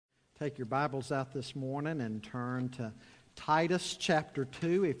Take your Bibles out this morning and turn to Titus chapter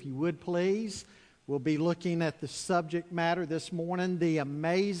 2, if you would please. We'll be looking at the subject matter this morning, the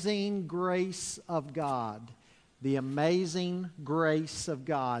amazing grace of God. The amazing grace of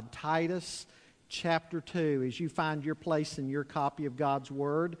God. Titus chapter 2. As you find your place in your copy of God's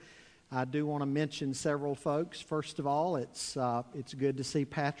Word, I do want to mention several folks. First of all, it's good to see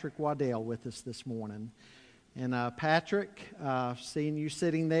Patrick Waddell with us this morning. And Patrick, seeing you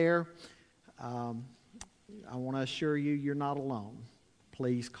sitting there, I want to assure you you're not alone.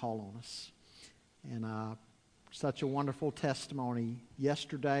 Please call on us. And such a wonderful testimony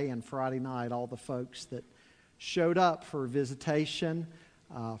yesterday and Friday night, all the folks that showed up for visitation,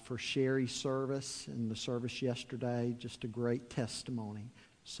 for Sherry's service and the service yesterday, just a great testimony.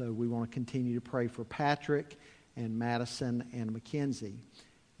 So we want to continue to pray for Patrick and Madison and Mackenzie.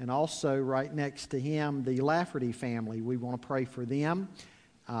 And also right next to him, the Lafferty family. We want to pray for them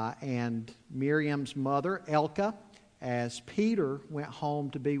and Miriam's mother, Elka, as Peter went home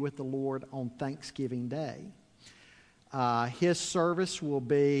to be with the Lord on Thanksgiving Day. His service will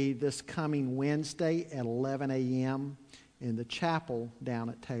be this coming Wednesday at 11 a.m. in the chapel down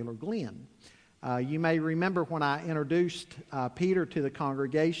at Taylor Glen. You may remember when I introduced Peter to the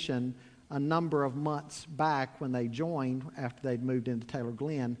congregation a number of months back when they joined after they'd moved into Taylor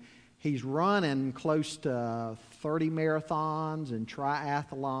Glen. He's running close to 30 marathons and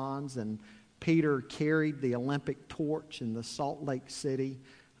triathlons, and Peter carried the Olympic torch in the Salt Lake City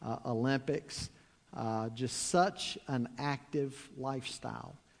Olympics. Just such an active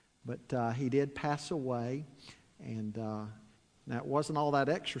lifestyle. But he did pass away, and now, it wasn't all that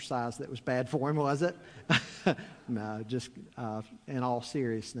exercise that was bad for him, was it? No, just in all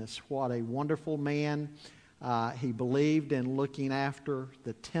seriousness, what a wonderful man. He believed in looking after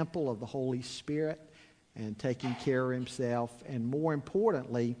the temple of the Holy Spirit and taking care of himself. And more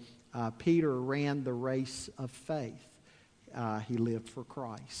importantly, Peter ran the race of faith. He lived for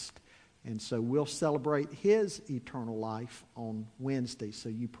Christ. And so we'll celebrate his eternal life on Wednesday. So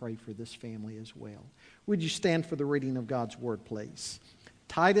you pray for this family as well. Would you stand for the reading of God's Word, please?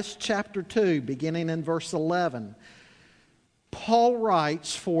 Titus chapter 2, beginning in verse 11. Paul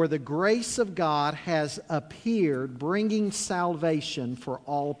writes, "For the grace of God has appeared, bringing salvation for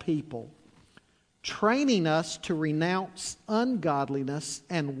all people, training us to renounce ungodliness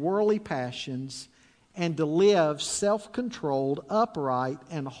and worldly passions, and to live self-controlled, upright,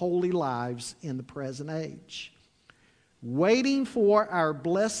 and holy lives in the present age, waiting for our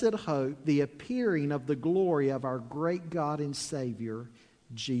blessed hope, the appearing of the glory of our great God and Savior,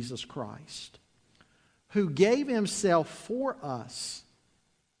 Jesus Christ, who gave himself for us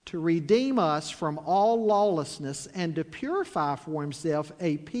to redeem us from all lawlessness and to purify for himself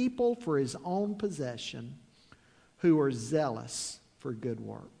a people for his own possession, who are zealous for good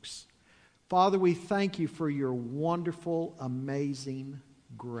works." Father, we thank you for your wonderful, amazing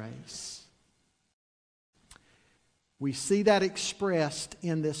grace. We see that expressed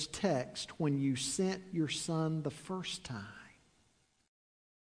in this text when you sent your Son the first time.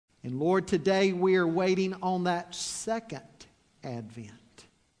 And Lord, today we are waiting on that second advent.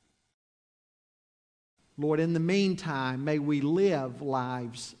 Lord, in the meantime, may we live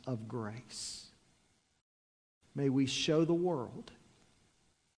lives of grace. May we show the world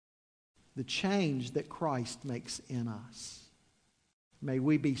the change that Christ makes in us. May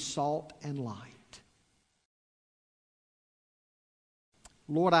we be salt and light.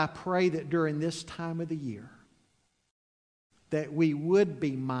 Lord, I pray that during this time of the year, that we would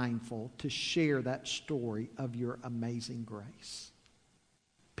be mindful to share that story of your amazing grace.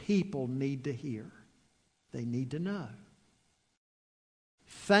 People need to hear. They need to know.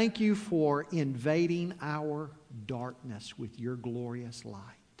 Thank you for invading our darkness with your glorious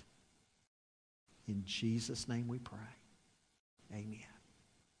light. In Jesus' name we pray. Amen.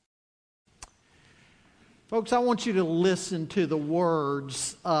 Folks, I want you to listen to the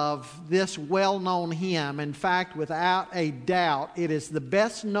words of this well-known hymn. In fact, without a doubt, it is the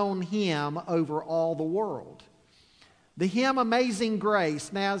best-known hymn over all the world. The hymn Amazing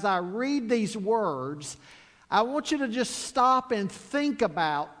Grace. Now, as I read these words, I want you to just stop and think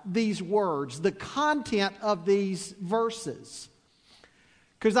about these words, the content of these verses.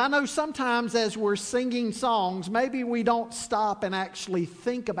 Because I know sometimes as we're singing songs, maybe we don't stop and actually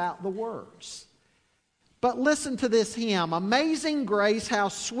think about the words. But listen to this hymn. Amazing grace, how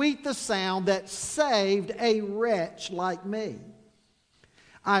sweet the sound that saved a wretch like me.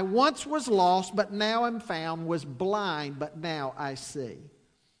 I once was lost, but now am found, was blind, but now I see.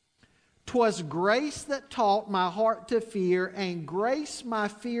 'Twas grace that taught my heart to fear, and grace my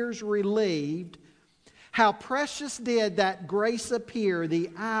fears relieved. How precious did that grace appear the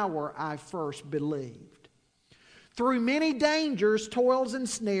hour I first believed. Through many dangers, toils, and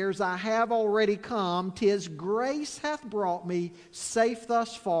snares I have already come. 'Tis grace hath brought me safe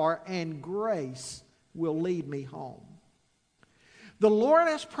thus far, and grace will lead me home. The Lord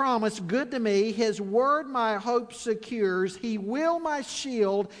has promised good to me. His word my hope secures. He will my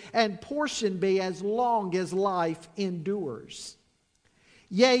shield and portion be as long as life endures.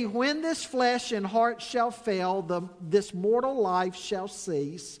 Yea, when this flesh and heart shall fail, this mortal life shall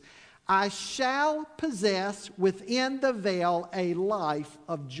cease, I shall possess within the veil a life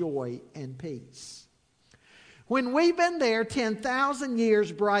of joy and peace. When we've been there 10,000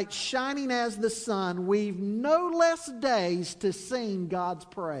 years, bright shining as the sun, we've no less days to sing God's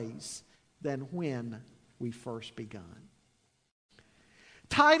praise than when we first begun.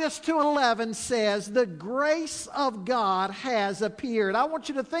 Titus 2:11 says, the grace of God has appeared. I want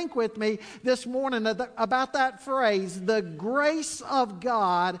you to think with me this morning about that phrase, the grace of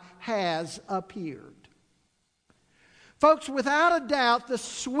God has appeared. Folks, without a doubt, the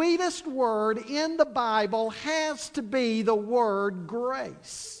sweetest word in the Bible has to be the word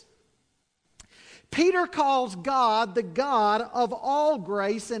grace. Peter calls God the God of all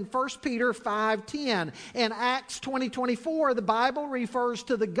grace in 1 Peter 5:10. In Acts 20:24, the Bible refers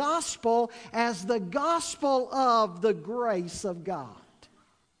to the gospel as the gospel of the grace of God.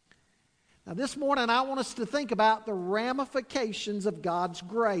 Now this morning I want us to think about the ramifications of God's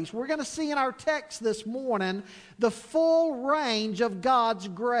grace. We're going to see in our text this morning the full range of God's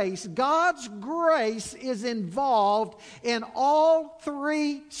grace. God's grace is involved in all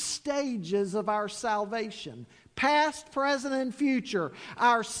three stages of our salvation. Past, present, and future.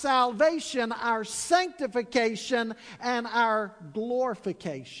 Our salvation, our sanctification, and our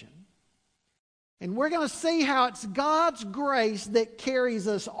glorification. And we're going to see how it's God's grace that carries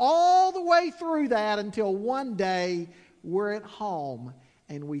us all the way through that until one day we're at home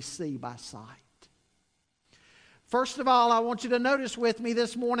and we see by sight. First of all, I want you to notice with me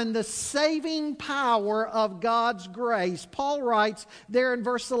this morning the saving power of God's grace. Paul writes there in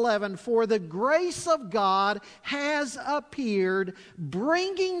verse 11, for the grace of God has appeared,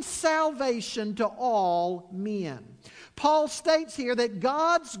 bringing salvation to all men. Paul states here that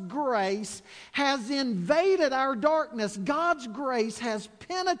God's grace has invaded our darkness. God's grace has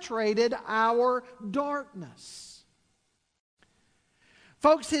penetrated our darkness.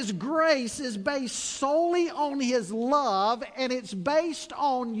 Folks, His grace is based solely on His love, and it's based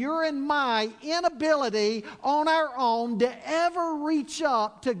on your and my inability on our own to ever reach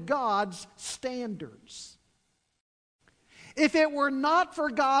up to God's standards. If it were not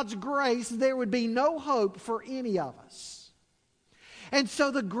for God's grace, there would be no hope for any of us. And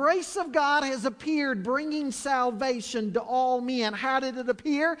so the grace of God has appeared, bringing salvation to all men. How did it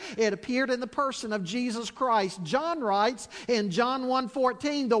appear? It appeared in the person of Jesus Christ. John writes in John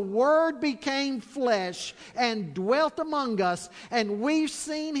 1:14, the Word became flesh and dwelt among us, and we've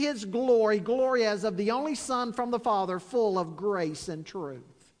seen His glory, glory as of the only Son from the Father, full of grace and truth.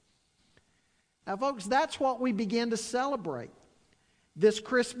 Now, folks, that's what we begin to celebrate. This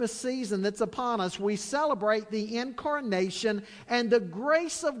Christmas season that's upon us, we celebrate the incarnation and the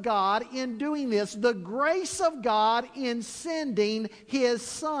grace of God in doing this. The grace of God in sending His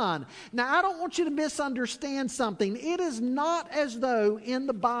Son. Now, I don't want you to misunderstand something. It is not as though in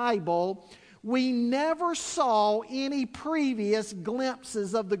the Bible we never saw any previous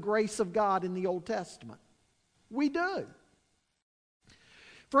glimpses of the grace of God in the Old Testament. We do.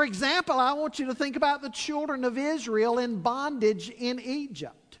 For example, I want you to think about the children of Israel in bondage in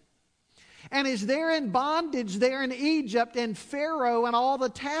Egypt. And as they're in bondage there in Egypt, and Pharaoh and all the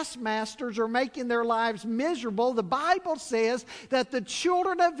taskmasters are making their lives miserable, the Bible says that the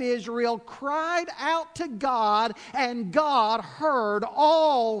children of Israel cried out to God, and God heard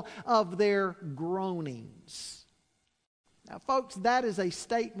all of their groanings. Now, folks, that is a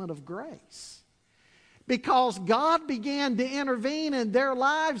statement of grace. Because God began to intervene in their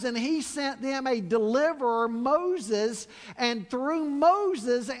lives, and He sent them a deliverer, Moses. And through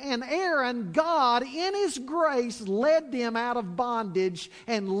Moses and Aaron, God, in His grace, led them out of bondage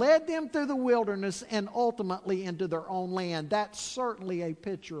and led them through the wilderness and ultimately into their own land. That's certainly a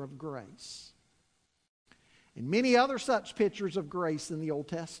picture of grace. And many other such pictures of grace in the Old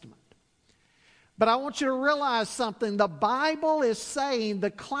Testament. But I want you to realize something. The Bible is saying the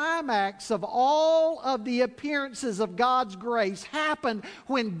climax of all of the appearances of God's grace happened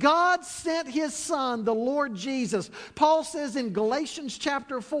when God sent His Son, the Lord Jesus. Paul says in Galatians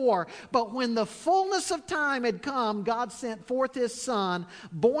chapter 4, "But when the fullness of time had come, God sent forth His Son,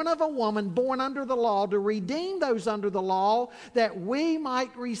 born of a woman, born under the law, to redeem those under the law, that we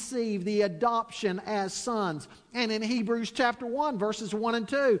might receive the adoption as sons." And in Hebrews chapter 1, verses 1 and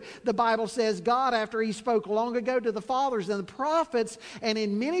 2, the Bible says, God, after He spoke long ago to the fathers and the prophets, and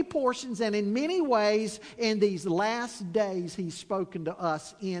in many portions and in many ways, in these last days, He's spoken to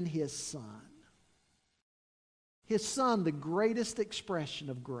us in His Son. His Son, the greatest expression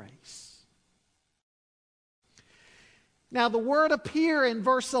of grace. Now, the word "appear" in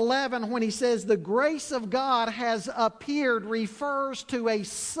verse 11, when he says the grace of God has appeared, refers to a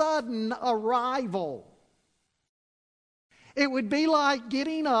sudden arrival. It would be like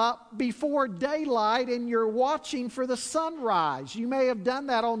getting up before daylight and you're watching for the sunrise. You may have done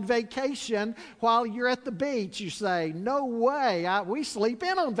that on vacation while you're at the beach. You say, "No way, we sleep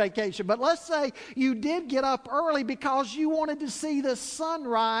in on vacation." But let's say you did get up early because you wanted to see the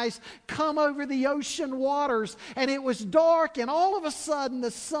sunrise come over the ocean waters. And it was dark, and all of a sudden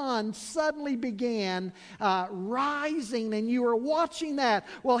the sun suddenly began rising, and you were watching that.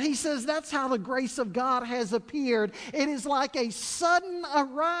 Well, he says that's how the grace of God has appeared. It is like a sudden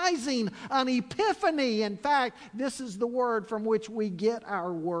arising, an epiphany. In fact, this is the word from which we get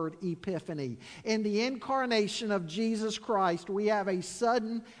our word epiphany. In the incarnation of Jesus Christ, we have a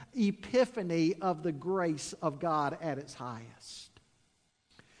sudden epiphany of the grace of God at its highest.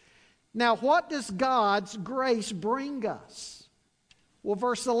 Now, what does God's grace bring us? Well,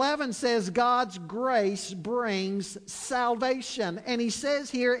 verse 11 says God's grace brings salvation. And he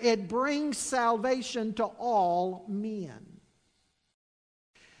says here, it brings salvation to all men.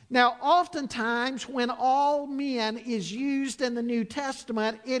 Now, oftentimes when "all men" is used in the New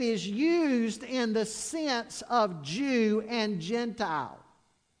Testament, it is used in the sense of Jew and Gentile.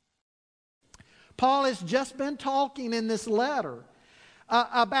 Paul has just been talking in this letter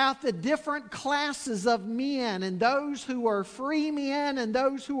about the different classes of men, and those who are free men and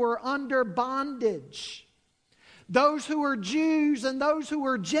those who are under bondage, those who are Jews and those who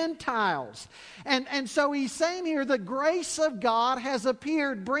are Gentiles. And so he's saying here, the grace of God has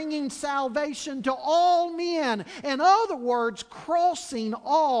appeared, bringing salvation to all men. In other words, crossing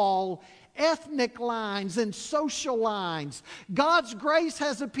all ethnic lines and social lines. God's grace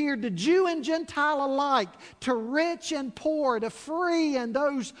has appeared to Jew and Gentile alike, to rich and poor, to free and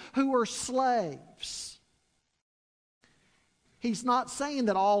those who are slaves. He's not saying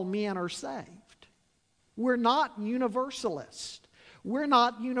that all men are saved. We're not universalists. We're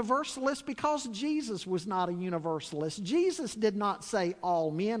not universalists because Jesus was not a universalist. Jesus did not say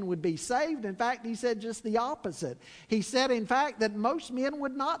all men would be saved. In fact, He said just the opposite. He said, in fact, that most men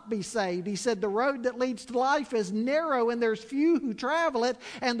would not be saved. He said the road that leads to life is narrow and there's few who travel it,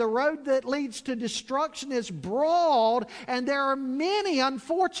 and the road that leads to destruction is broad, and there are many,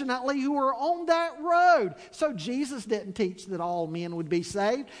 unfortunately, who are on that road. So Jesus didn't teach that all men would be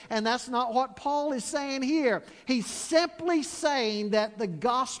saved, and that's not what Paul is saying here. He's simply saying that the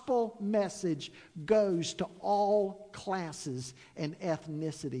gospel message goes to all classes and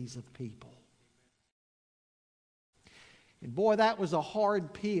ethnicities of people. And boy, that was a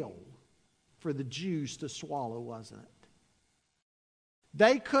hard pill for the Jews to swallow, wasn't it?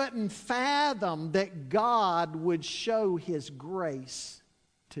 They couldn't fathom that God would show His grace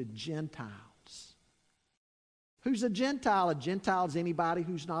to Gentiles. Who's a Gentile? A Gentile is anybody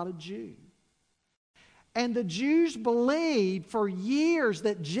who's not a Jew. And the Jews believed for years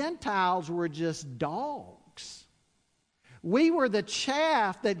that Gentiles were just dogs. We were the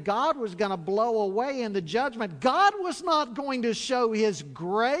chaff that God was going to blow away in the judgment. God was not going to show His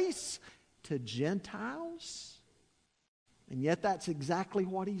grace to Gentiles. And yet that's exactly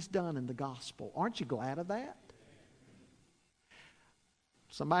what He's done in the gospel. Aren't you glad of that?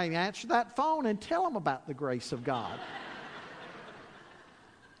 Somebody answer that phone and tell them about the grace of God.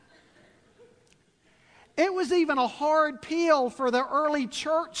 It was even a hard pill for the early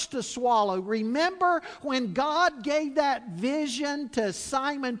church to swallow. Remember when God gave that vision to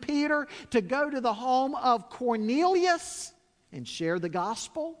Simon Peter to go to the home of Cornelius and share the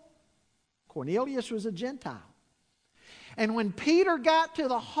gospel? Cornelius was a Gentile. And when Peter got to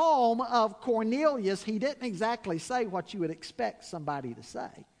the home of Cornelius, he didn't exactly say what you would expect somebody to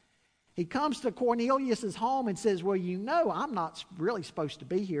say. He comes to Cornelius' home and says, "Well, you know, I'm not really supposed to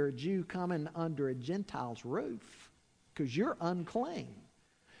be here, a Jew coming under a Gentile's roof, because you're unclean."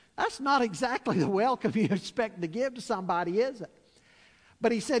 That's not exactly the welcome you expect to give to somebody, is it?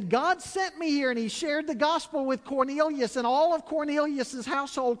 But he said, God sent me here, and he shared the gospel with Cornelius, and all of Cornelius'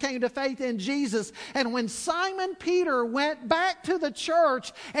 household came to faith in Jesus. And when Simon Peter went back to the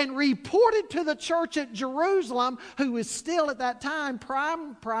church and reported to the church at Jerusalem, who was still at that time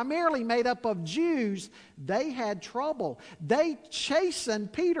primarily made up of Jews, they had trouble. They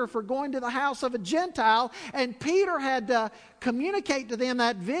chastened Peter for going to the house of a Gentile, and Peter had to communicate to them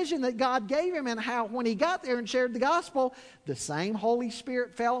that vision that God gave him, and how when he got there and shared the gospel, the same Holy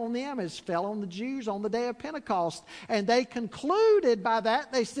Spirit fell on them as fell on the Jews on the day of Pentecost. And they concluded by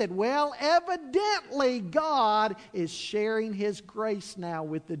that, they said, well, evidently God is sharing His grace now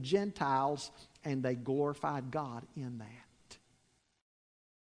with the Gentiles, and they glorified God in that.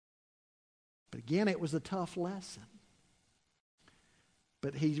 But again, it was a tough lesson.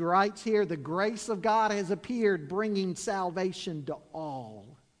 But he writes here, the grace of God has appeared, bringing salvation to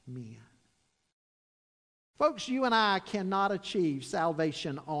all men. Folks, you and I cannot achieve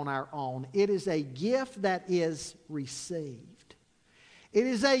salvation on our own. It is a gift that is received. It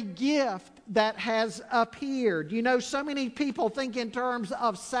is a gift that has appeared. You know, so many people think in terms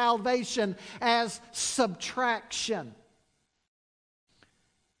of salvation as subtraction.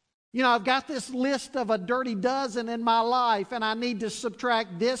 You know, I've got this list of a dirty dozen in my life, and I need to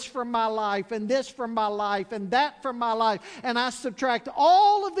subtract this from my life, and this from my life, and that from my life. And I subtract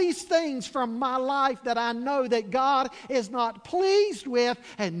all of these things from my life that I know that God is not pleased with,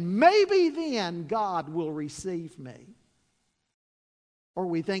 and maybe then God will receive me. Or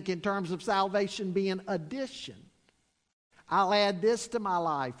we think in terms of salvation being addition. I'll add this to my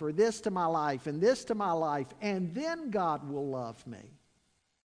life, or this to my life, and this to my life, and then God will love me.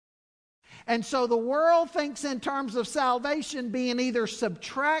 And so the world thinks in terms of salvation being either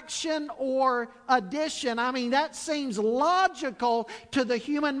subtraction or addition. I mean, that seems logical to the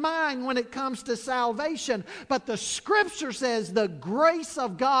human mind when it comes to salvation. But the Scripture says the grace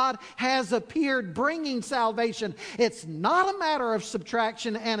of God has appeared, bringing salvation. It's not a matter of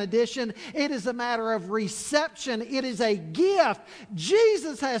subtraction and addition. It is a matter of reception. It is a gift.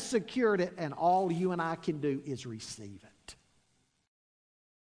 Jesus has secured it, and all you and I can do is receive it.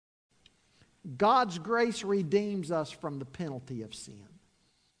 God's grace redeems us from the penalty of sin.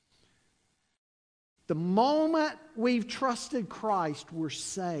 The moment we've trusted Christ, we're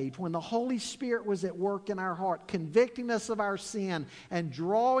saved. When the Holy Spirit was at work in our heart, convicting us of our sin and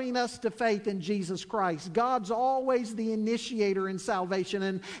drawing us to faith in Jesus Christ, God's always the initiator in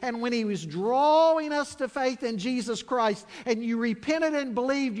salvation. And when He was drawing us to faith in Jesus Christ, and you repented and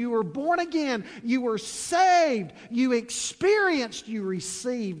believed, you were born again, you were saved, you experienced, you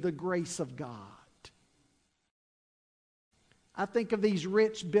received the grace of God. I think of these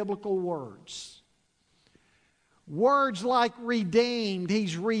rich biblical words. Words like redeemed.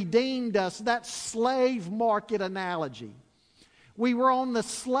 He's redeemed us. That slave market analogy. We were on the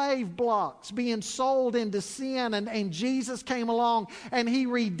slave blocks being sold into sin, and Jesus came along and He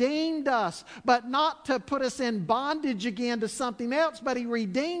redeemed us, but not to put us in bondage again to something else, but He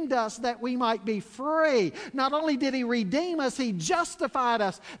redeemed us that we might be free. Not only did He redeem us, He justified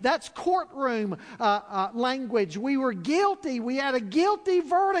us. That's courtroom language. We were guilty. We had a guilty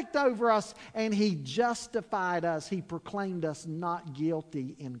verdict over us, and He justified us. He proclaimed us not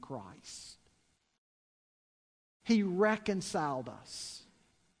guilty in Christ. He reconciled us.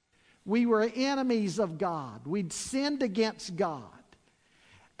 We were enemies of God. We'd sinned against God.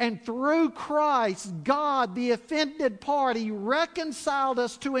 And through Christ, God, the offended party, reconciled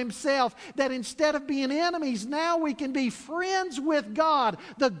us to Himself, that instead of being enemies, now we can be friends with God.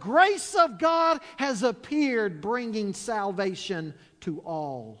 The grace of God has appeared, bringing salvation to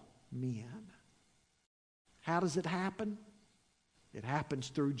all men. How does it happen? It happens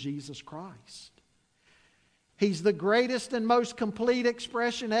through Jesus Christ. He's the greatest and most complete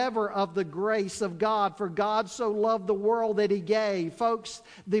expression ever of the grace of God. For God so loved the world that He gave. Folks,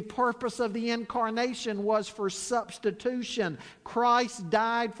 the purpose of the incarnation was for substitution. Christ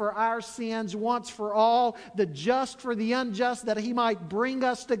died for our sins once for all, the just for the unjust, that He might bring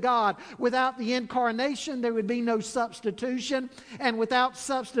us to God. Without the incarnation, there would be no substitution. And without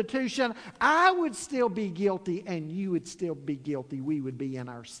substitution, I would still be guilty and you would still be guilty. We would be in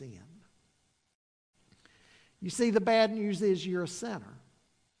our sin. You see, the bad news is you're a sinner.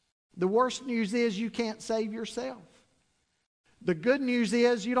 The worst news is you can't save yourself. The good news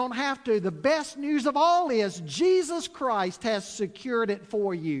is you don't have to. The best news of all is Jesus Christ has secured it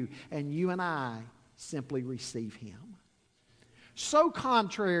for you, and you and I simply receive Him. So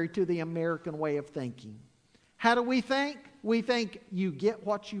contrary to the American way of thinking. How do we think? We think you get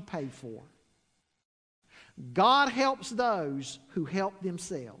what you pay for. God helps those who help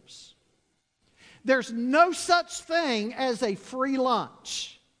themselves. There's no such thing as a free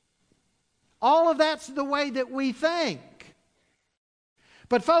lunch. All of that's the way that we think.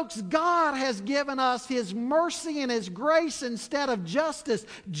 But folks, God has given us His mercy and His grace instead of justice.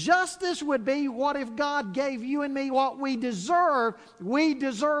 Justice would be, what if God gave you and me what we deserve? We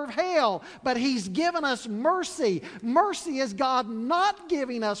deserve hell. But He's given us mercy. Mercy is God not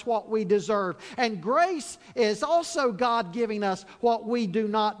giving us what we deserve. And grace is also God giving us what we do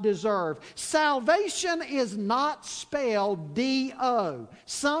not deserve. Salvation is not spelled D-O.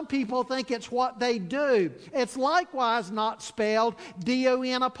 Some people think it's what they do. It's likewise not spelled D-O-N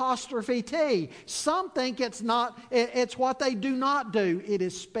apostrophe T. Some think it's what they do not do. It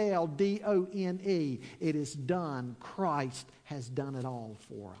is spelled D-O-N-E. It is done. Christ has done it all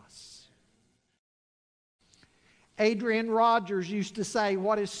for us. Adrian Rogers used to say,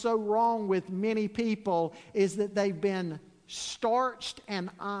 what is so wrong with many people is that they've been starched and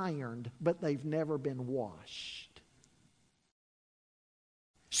ironed, but they've never been washed.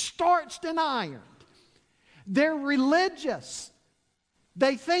 Starched and ironed. They're religious.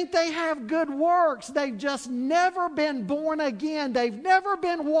 They think they have good works. They've just never been born again. They've never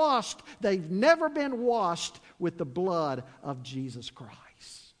been washed. They've never been washed with the blood of Jesus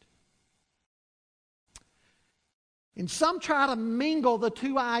Christ. And some try to mingle the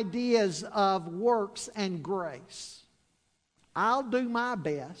two ideas of works and grace. I'll do my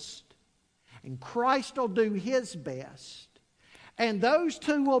best, and Christ will do His best. And those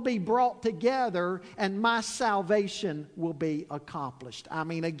two will be brought together, and my salvation will be accomplished. I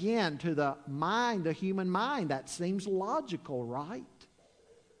mean, again, to the mind, the human mind, that seems logical, right?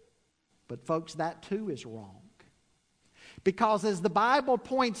 But folks, that too is wrong. Because as the Bible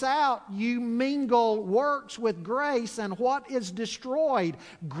points out, you mingle works with grace, and what is destroyed?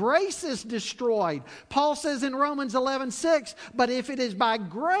 Grace is destroyed. Paul says in Romans 11:6, but if it is by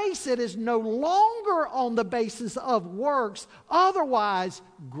grace, it is no longer on the basis of works. Otherwise,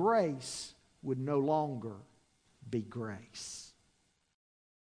 grace would no longer be grace.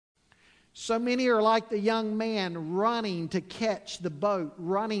 So many are like the young man running to catch the boat,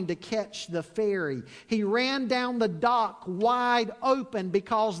 running to catch the ferry. He ran down the dock wide open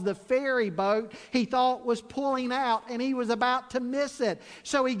because the ferry boat he thought was pulling out and he was about to miss it.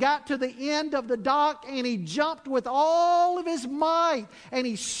 So he got to the end of the dock and he jumped with all of his might and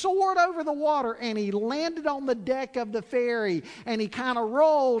he soared over the water and he landed on the deck of the ferry and he kind of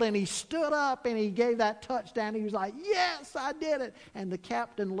rolled and he stood up and he gave that touchdown. He was like, yes, I did it. And the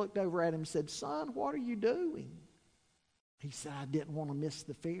captain looked over at him and said, son, what are you doing? He said, I didn't want to miss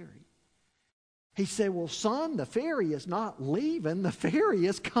the ferry. He said, well, son, the ferry is not leaving. The ferry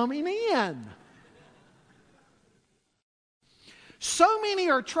is coming in. So many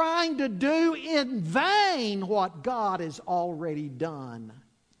are trying to do in vain what God has already done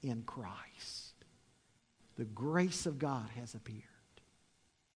in Christ. The grace of God has appeared.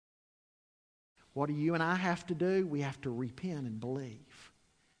 What do you and I have to do? We have to repent and believe.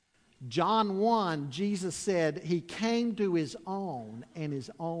 John 1, Jesus said, He came to His own, and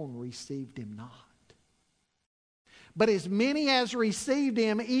His own received Him not. But as many as received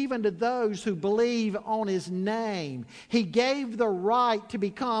Him, even to those who believe on His name, He gave the right to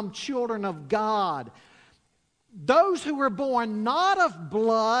become children of God. Those who were born not of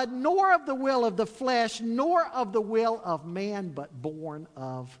blood, nor of the will of the flesh, nor of the will of man, but born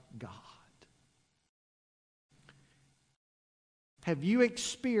of God. Have you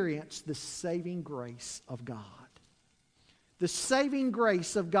experienced the saving grace of God? The saving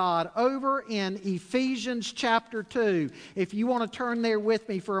grace of God over in Ephesians chapter 2. If you want to turn there with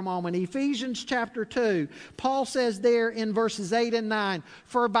me for a moment. Ephesians chapter 2. Paul says there in verses 8 and 9,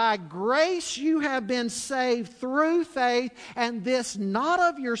 for by grace you have been saved through faith, and this not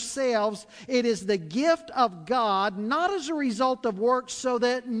of yourselves. It is the gift of God, not as a result of works, so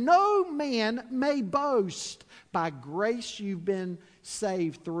that no man may boast. By grace you've been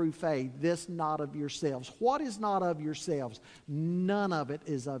saved through faith. This not of yourselves. What is not of yourselves? None of it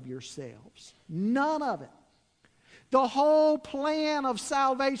is of yourselves. None of it. The whole plan of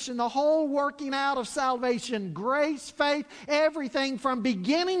salvation, the whole working out of salvation, grace, faith, everything from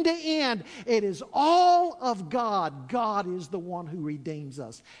beginning to end, it is all of God. God is the one who redeems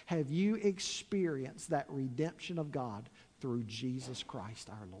us. Have you experienced that redemption of God through Jesus Christ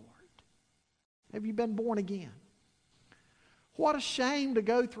our Lord? Have you been born again? What a shame to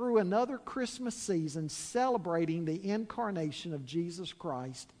go through another Christmas season celebrating the incarnation of Jesus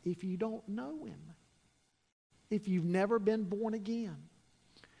Christ if you don't know Him. If you've never been born again.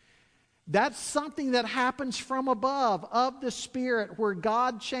 That's something that happens from above, of the Spirit, where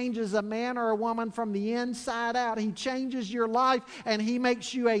God changes a man or a woman from the inside out. He changes your life and He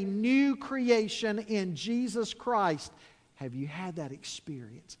makes you a new creation in Jesus Christ. Have you had that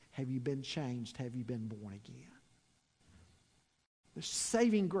experience? Have you been changed? Have you been born again? The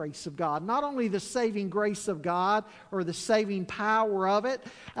saving grace of God. Not only the saving grace of God or the saving power of it,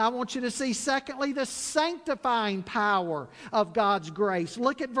 I want you to see, secondly, the sanctifying power of God's grace.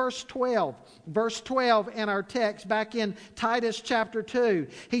 Look at verse 12. Verse 12 in our text back in Titus chapter 2.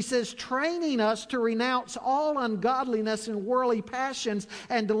 He says, training us to renounce all ungodliness and worldly passions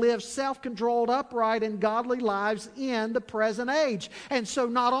and to live self-controlled, upright, and godly lives in the present age. And so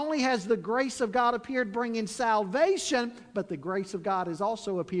not only has the grace of God appeared bringing salvation, but the grace of God has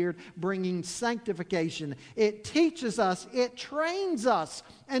also appeared bringing sanctification. It teaches us, it trains us.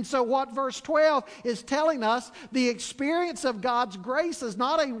 And so what verse 12 is telling us, the experience of God's grace is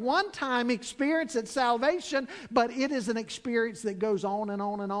not a one-time experience at salvation, but it is an experience that goes on and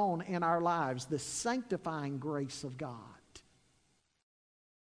on and on in our lives. The sanctifying grace of God.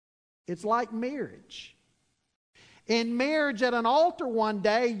 It's like marriage. In marriage at an altar one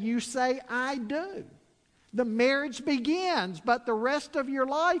day, you say, I do. The marriage begins, but the rest of your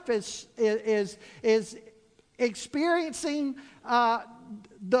life is experiencing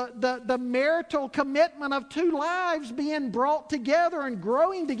the marital commitment of two lives being brought together and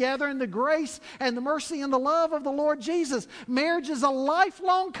growing together in the grace and the mercy and the love of the Lord Jesus. Marriage is a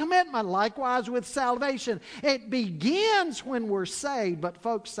lifelong commitment, likewise with salvation. It begins when we're saved, but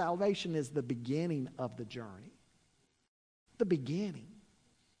folks, salvation is the beginning of the journey. The beginning.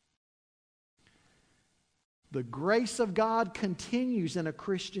 The grace of God continues in a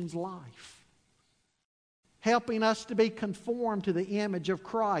Christian's life, helping us to be conformed to the image of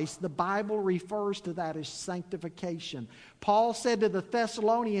Christ. The Bible refers to that as sanctification. Paul said to the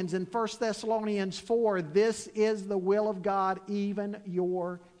Thessalonians in 1 Thessalonians 4, this is the will of God, even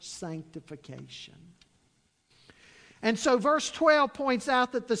your sanctification. And so verse 12 points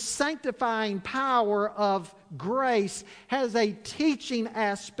out that the sanctifying power of grace has a teaching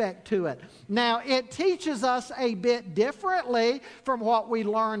aspect to it. Now, it teaches us a bit differently from what we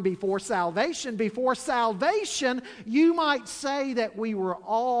learned before salvation. Before salvation, you might say that we were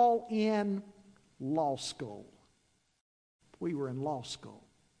all in law school. We were in law school.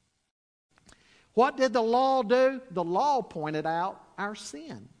 What did the law do? The law pointed out our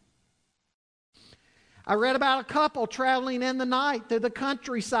sin. I read about a couple traveling in the night through the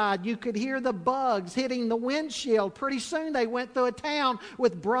countryside. You could hear the bugs hitting the windshield. Pretty soon they went through a town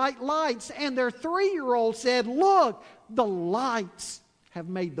with bright lights, and their 3-year-old said, look, the lights have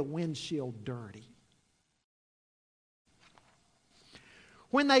made the windshield dirty.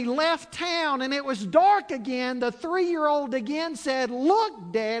 When they left town and it was dark again, the 3-year-old again said,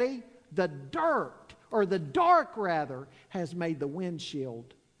 look, Daddy, the dark rather, has made the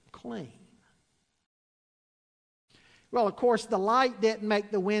windshield clean. Well, of course, the light didn't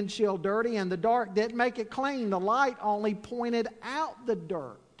make the windshield dirty and the dark didn't make it clean. The light only pointed out the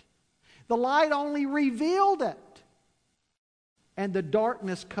dirt. The light only revealed it. And the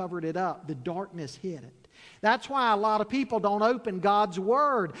darkness covered it up. The darkness hid it. That's why a lot of people don't open God's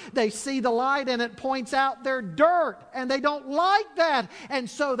Word. They see the light and it points out their dirt, and they don't like that. And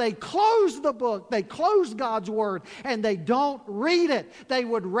so they close the book, they close God's Word, and they don't read it. They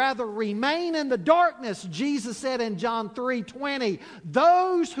would rather remain in the darkness. Jesus said in John 3:20,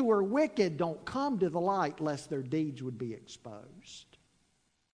 those who are wicked don't come to the light lest their deeds would be exposed.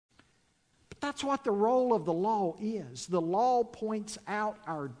 That's what the role of the law is. The law points out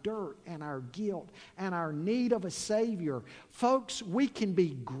our dirt and our guilt and our need of a Savior. Folks, we can be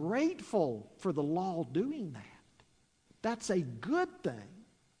grateful for the law doing that. That's a good thing.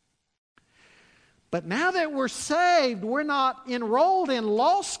 But now that we're saved, we're not enrolled in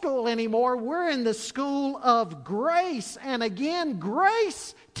law school anymore. We're in the school of grace. And again,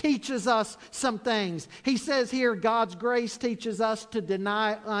 grace teaches us some things. He says here, God's grace teaches us to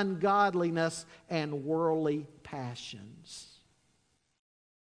deny ungodliness and worldly passions.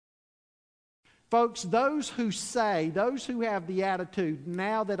 Folks, those who have the attitude,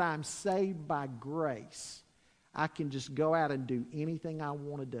 now that I'm saved by grace, I can just go out and do anything I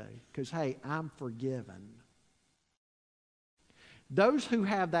want to do because, hey, I'm forgiven. Those who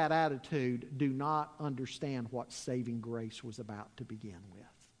have that attitude do not understand what saving grace was about to begin with.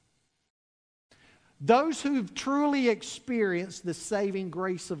 Those who've truly experienced the saving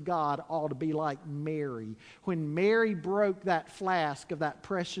grace of God ought to be like Mary. When Mary broke that flask of that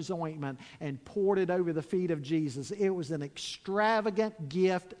precious ointment and poured it over the feet of Jesus, it was an extravagant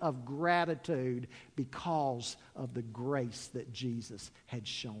gift of gratitude because of the grace that Jesus had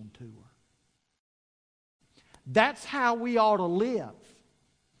shown to her. That's how we ought to live.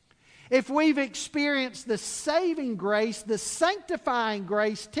 If we've experienced the saving grace, the sanctifying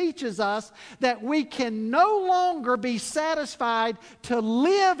grace teaches us that we can no longer be satisfied to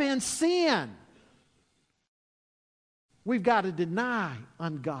live in sin. We've got to deny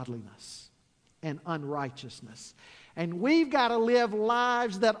ungodliness and unrighteousness. And we've got to live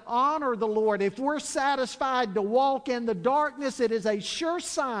lives that honor the Lord. If we're satisfied to walk in the darkness, it is a sure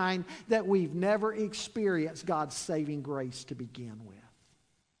sign that we've never experienced God's saving grace to begin with.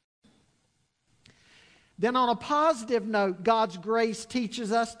 Then on a positive note, God's grace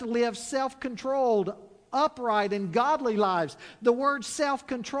teaches us to live self-controlled, upright, and godly lives. The word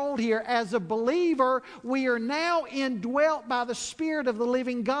self-controlled here, as a believer, we are now indwelt by the Spirit of the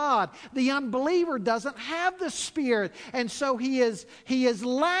living God. The unbeliever doesn't have the Spirit, and so he is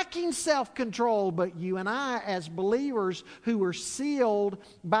lacking self-control. But you and I, as believers who are sealed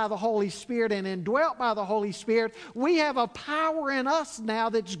by the Holy Spirit and indwelt by the Holy Spirit, we have a power in us now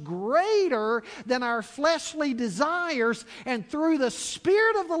that's greater than our fleshly desires, and through the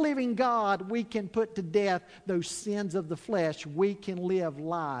Spirit of the living God, we can put to death those sins of the flesh. We can live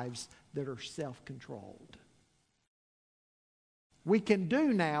lives that are self-controlled. We can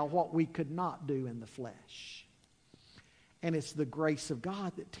do now what we could not do in the flesh. And it's the grace of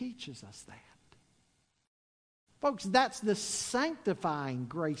God that teaches us that. Folks, that's the sanctifying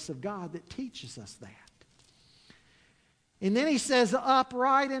grace of God that teaches us that. And then he says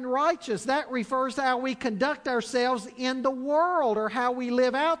upright and righteous. That refers to how we conduct ourselves in the world, or how we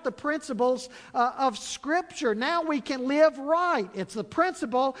live out the principles of Scripture. Now we can live right. It's the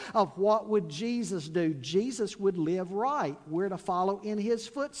principle of what would Jesus do. Jesus would live right. We're to follow in His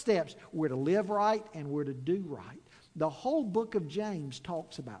footsteps. We're to live right and we're to do right. The whole book of James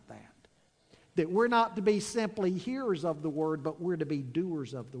talks about that. That we're not to be simply hearers of the Word, but we're to be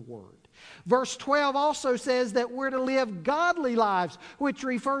doers of the Word. Verse 12 also says that we're to live godly lives, which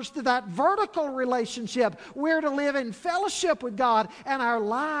refers to that vertical relationship. We're to live in fellowship with God, and our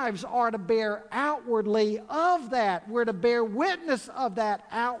lives are to bear outwardly of that. We're to bear witness of that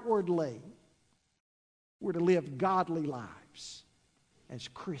outwardly. We're to live godly lives as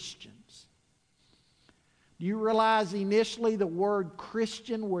Christians. Do you realize initially the word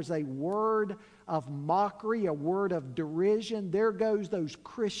Christian was a word of mockery, a word of derision? There goes those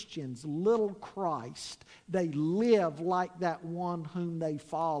Christians, little Christ. They live like that one whom they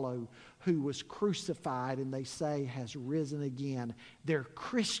follow, who was crucified and they say has risen again. They're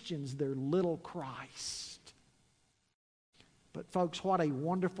Christians, they're little Christ. But folks, what a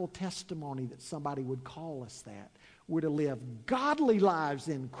wonderful testimony that somebody would call us that. We're to live godly lives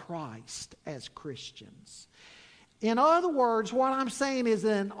in Christ as Christians. In other words, what I'm saying is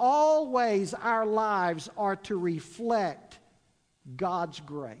that in all ways our lives are to reflect God's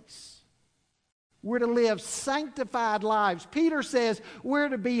grace. We're to live sanctified lives. Peter says we're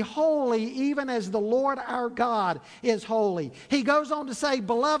to be holy even as the Lord our God is holy. He goes on to say,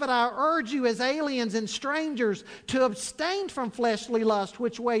 Beloved, I urge you as aliens and strangers to abstain from fleshly lust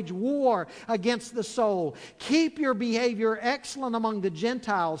which wage war against the soul. Keep your behavior excellent among the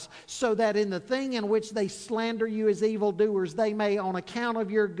Gentiles, so that in the thing in which they slander you as evildoers, they may, on account of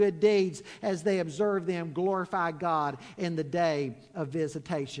your good deeds, as they observe them, glorify God in the day of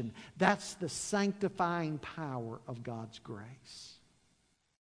visitation. That's the sanctifying power of God's grace.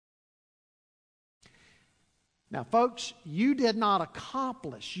 Now, folks, you did not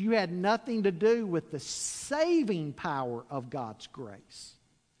accomplish, you had nothing to do with the saving power of God's grace.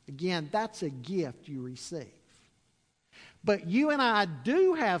 Again, that's a gift you receive. But you and I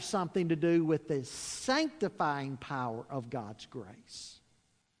do have something to do with the sanctifying power of God's grace.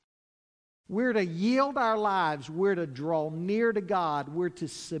 We're to yield our lives. We're to draw near to God. We're to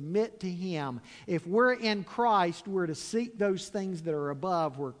submit to Him. If we're in Christ, we're to seek those things that are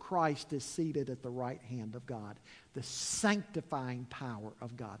above, where Christ is seated at the right hand of God. The sanctifying power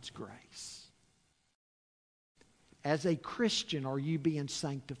of God's grace. As a Christian, are you being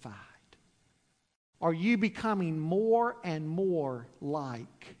sanctified? Are you becoming more and more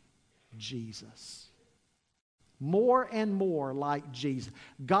like Jesus? More and more like Jesus.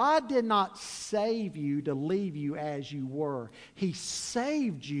 God did not save you to leave you as you were. He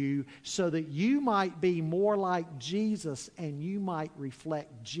saved you so that you might be more like Jesus and you might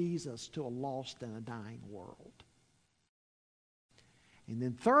reflect Jesus to a lost and a dying world. And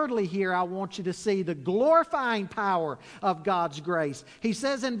then thirdly here, I want you to see the glorifying power of God's grace. He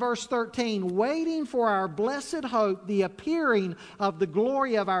says in verse 13, waiting for our blessed hope, the appearing of the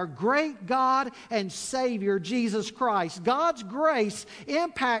glory of our great God and Savior, Jesus Christ. God's grace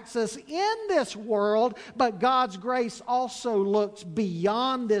impacts us in this world, but God's grace also looks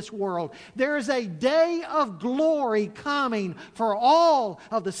beyond this world. There is a day of glory coming for all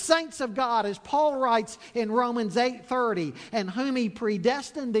of the saints of God, as Paul writes in Romans 8:30, and whom He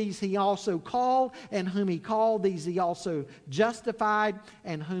predestined, these He also called, and whom He called, these He also justified,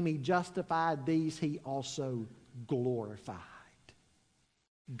 and whom He justified, these He also glorified.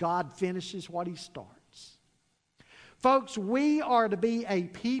 God finishes what He starts. Folks, we are to be a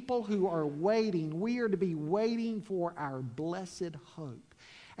people who are waiting. We are to be waiting for our blessed hope.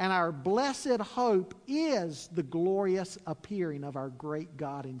 And our blessed hope is the glorious appearing of our great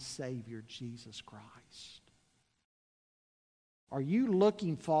God and Savior, Jesus Christ. Are you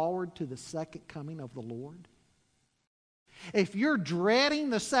looking forward to the second coming of the Lord? If you're dreading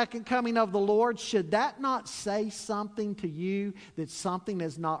the second coming of the Lord, should that not say something to you that something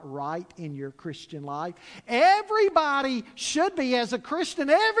is not right in your Christian life? Everybody should be, as a Christian,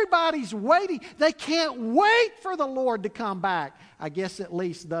 everybody's waiting. They can't wait for the Lord to come back. I guess at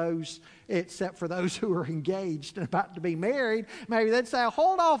least those, except for those who are engaged and about to be married, maybe they'd say,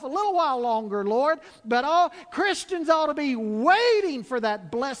 hold off a little while longer, Lord. But all Christians ought to be waiting for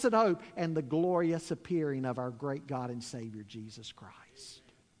that blessed hope and the glorious appearing of our great God and Savior, Jesus Christ.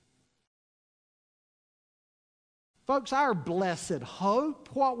 Folks, our blessed hope,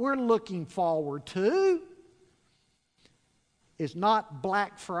 what we're looking forward to, is not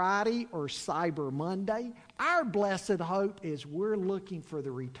Black Friday or Cyber Monday. Our blessed hope is we're looking for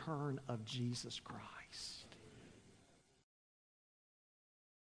the return of Jesus Christ.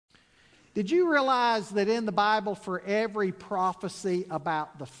 Did you realize that in the Bible, for every prophecy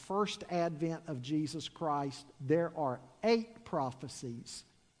about the first advent of Jesus Christ, there are 8 prophecies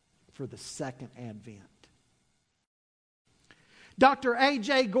for the second advent? Dr.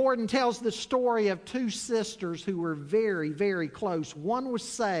 A.J. Gordon tells the story of 2 sisters who were very, very close. One was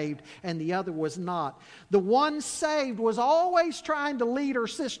saved and the other was not. The one saved was always trying to lead her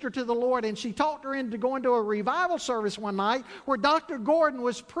sister to the Lord, and she talked her into going to a revival service one night where Dr. Gordon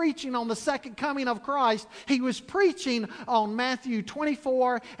was preaching on the second coming of Christ. He was preaching on Matthew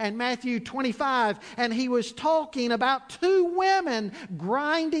 24 and Matthew 25, and he was talking about 2 women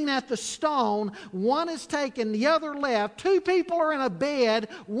grinding at the stone. One is taken, the other left. 2 people are in a bed,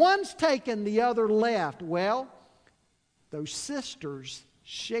 one's taken, the other left. Well, those sisters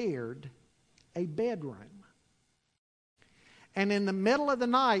shared a bedroom. And in the middle of the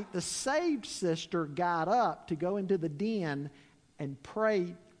night, the saved sister got up to go into the den and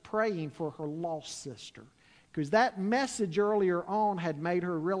praying for her lost sister. Because that message earlier on had made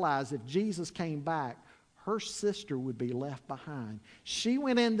her realize if Jesus came back, her sister would be left behind. She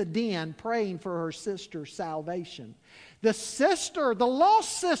went in the den praying for her sister's salvation. The sister, the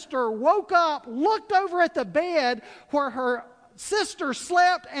lost sister, woke up, looked over at the bed where her sister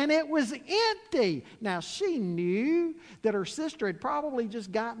slept, and it was empty. Now, she knew that her sister had probably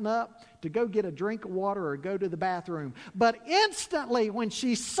just gotten up to go get a drink of water or go to the bathroom. But instantly, when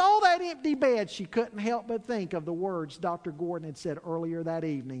she saw that empty bed, she couldn't help but think of the words Dr. Gordon had said earlier that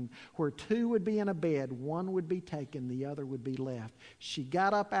evening, where 2 would be in a bed, one would be taken, the other would be left. She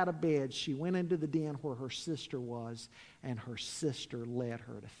got up out of bed, she went into the den where her sister was, and her sister led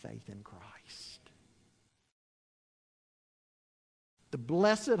her to faith in Christ. The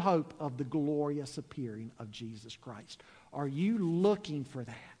blessed hope of the glorious appearing of Jesus Christ. Are you looking for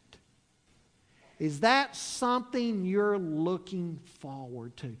that? Is that something you're looking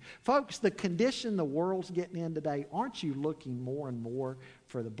forward to? Folks, the condition the world's getting in today, aren't you looking more and more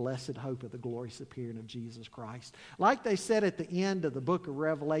for the blessed hope of the glorious appearing of Jesus Christ? Like they said at the end of the book of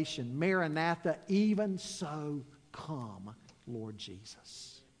Revelation, Maranatha, even so come, Lord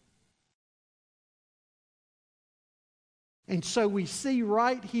Jesus. And so we see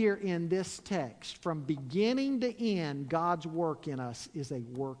right here in this text, from beginning to end, God's work in us is a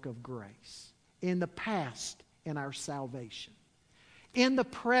work of grace. In the past, in our salvation. In the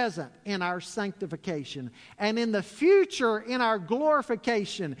present, in our sanctification. And in the future, in our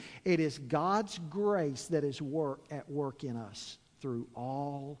glorification. It is God's grace that is at work in us through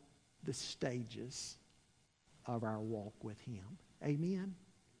all the stages of our walk with Him. Amen?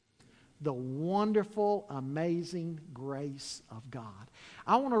 The wonderful, amazing grace of God.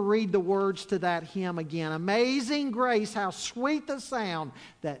 I want to read the words to that hymn again. Amazing grace, how sweet the sound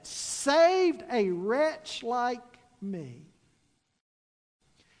that saved a wretch like me.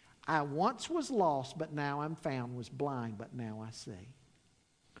 I once was lost, but now I'm found, was blind, but now I see.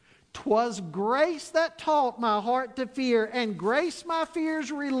 'Twas grace that taught my heart to fear, and grace my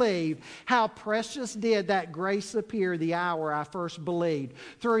fears relieved. How precious did that grace appear the hour I first believed.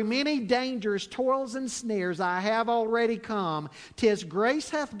 Through many dangers, toils, and snares I have already come. 'Tis grace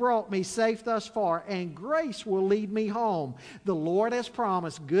hath brought me safe thus far, and grace will lead me home. The Lord has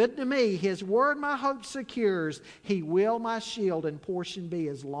promised good to me. His word my hope secures. He will my shield and portion be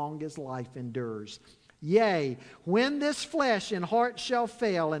as long as life endures. Yea, when this flesh and heart shall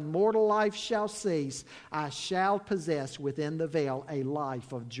fail and mortal life shall cease, I shall possess within the veil a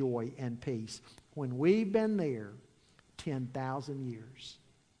life of joy and peace. When we've been there 10,000 years,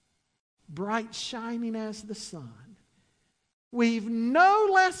 bright shining as the sun, we've no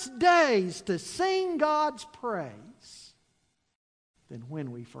less days to sing God's praise than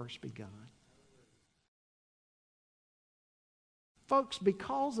when we first begun. Folks,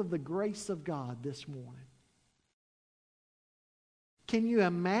 because of the grace of God this morning, can you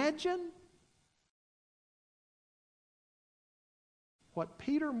imagine what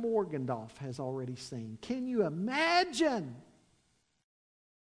Peter Morgendorf has already seen? Can you imagine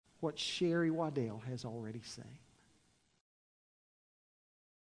what Sherry Waddell has already seen?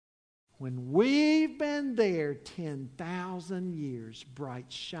 When we've been there 10,000 years,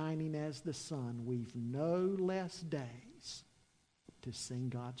 bright shining as the sun, we've no less days to sing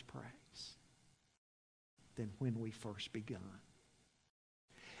God's praise than when we first begun.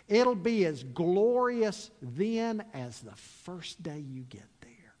 It'll be as glorious then as the first day you get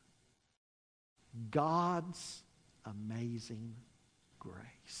there. God's amazing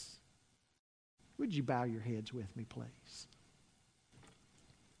grace. Would you bow your heads with me, please?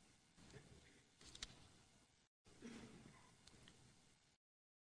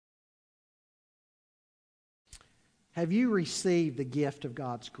 Have you received the gift of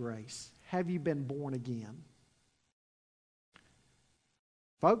God's grace? Have you been born again?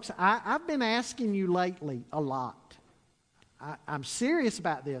 Folks, I've been asking you lately a lot. I'm serious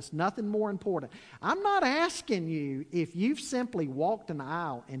about this. Nothing more important. I'm not asking you if you've simply walked an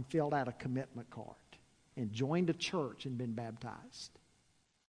aisle and filled out a commitment card and joined a church and been baptized.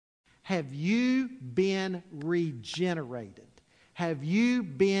 Have you been regenerated? Have you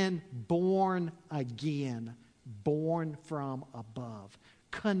been born again? Born from above.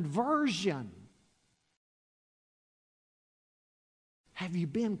 Conversion. Have you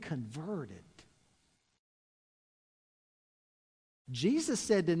been converted? Jesus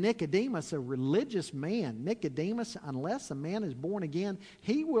said to Nicodemus, a religious man, Nicodemus, unless a man is born again,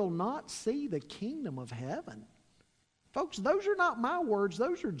 he will not see the kingdom of heaven. Folks, those are not my words,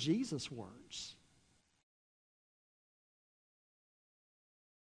 those are Jesus' words.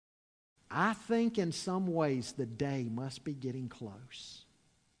 I think in some ways the day must be getting close.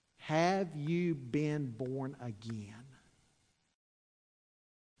 Have you been born again?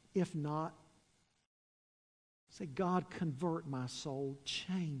 If not, say, God, convert my soul,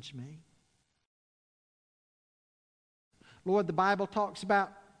 change me. Lord, the Bible talks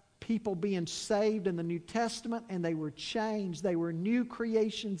about people being saved in the New Testament, and they were changed. They were new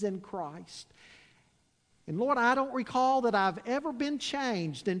creations in Christ. And Lord, I don't recall that I've ever been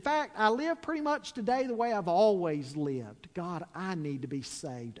changed. In fact, I live pretty much today the way I've always lived. God, I need to be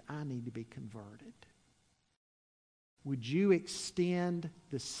saved. I need to be converted. Would you extend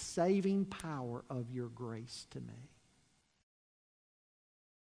the saving power of your grace to me?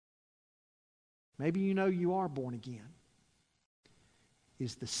 Maybe you know you are born again.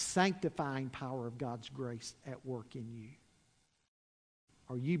 Is the sanctifying power of God's grace at work in you?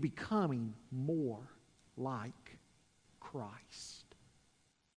 Are you becoming more like Christ?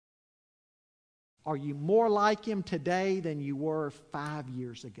 Are you more like Him today than you were 5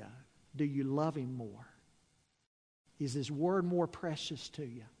 years ago? Do you love Him more? Is His Word more precious to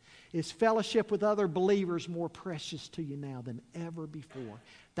you? Is fellowship with other believers more precious to you now than ever before?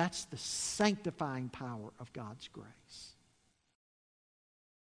 That's the sanctifying power of God's grace.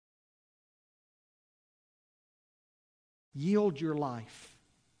 Yield your life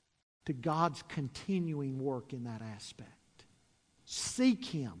to God's continuing work in that aspect. Seek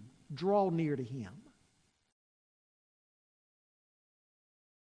Him. Draw near to Him.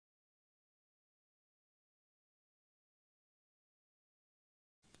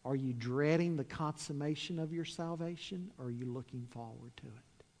 Are you dreading the consummation of your salvation, or are you looking forward to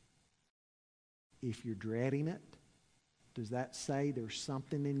it? If you're dreading it, does that say there's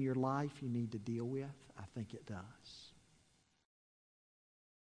something in your life you need to deal with? I think it does.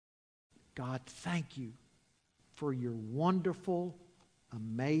 God, thank you for your wonderful,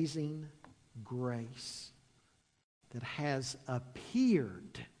 amazing grace that has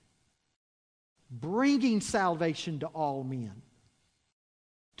appeared, bringing salvation to all men.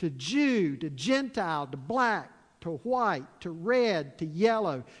 to Jew, to Gentile, to black, to white, to red, to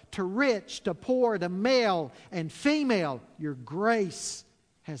yellow, to rich, to poor, to male and female. Your grace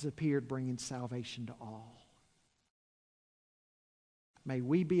has appeared, bringing salvation to all. May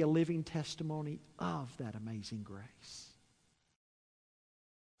we be a living testimony of that amazing grace.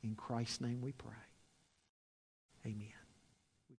 In Christ's name we pray. Amen.